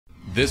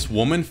This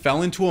woman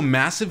fell into a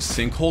massive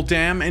sinkhole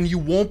dam and you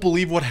won't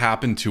believe what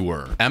happened to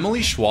her. Emily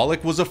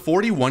Schwalik was a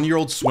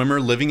 41-year-old swimmer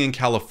living in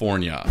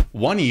California.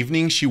 One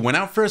evening, she went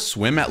out for a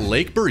swim at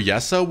Lake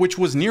Berryessa, which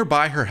was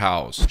nearby her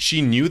house.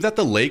 She knew that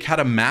the lake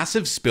had a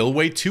massive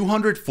spillway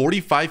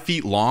 245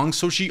 feet long,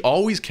 so she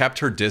always kept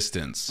her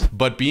distance.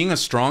 But being a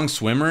strong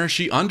swimmer,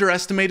 she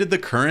underestimated the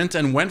current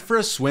and went for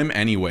a swim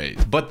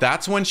anyways. But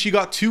that's when she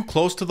got too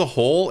close to the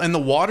hole and the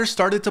water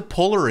started to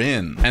pull her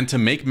in. And to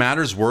make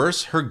matters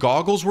worse, her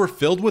goggles were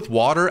filled with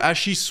water as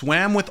she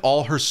swam with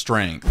all her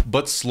strength.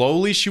 But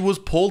slowly she was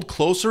pulled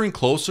closer and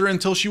closer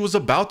until she was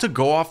about to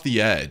go off the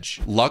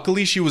edge.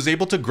 Luckily, she was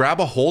able to grab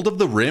a hold of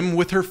the rim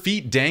with her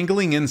feet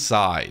dangling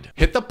inside.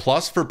 Hit the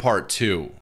plus for part 2.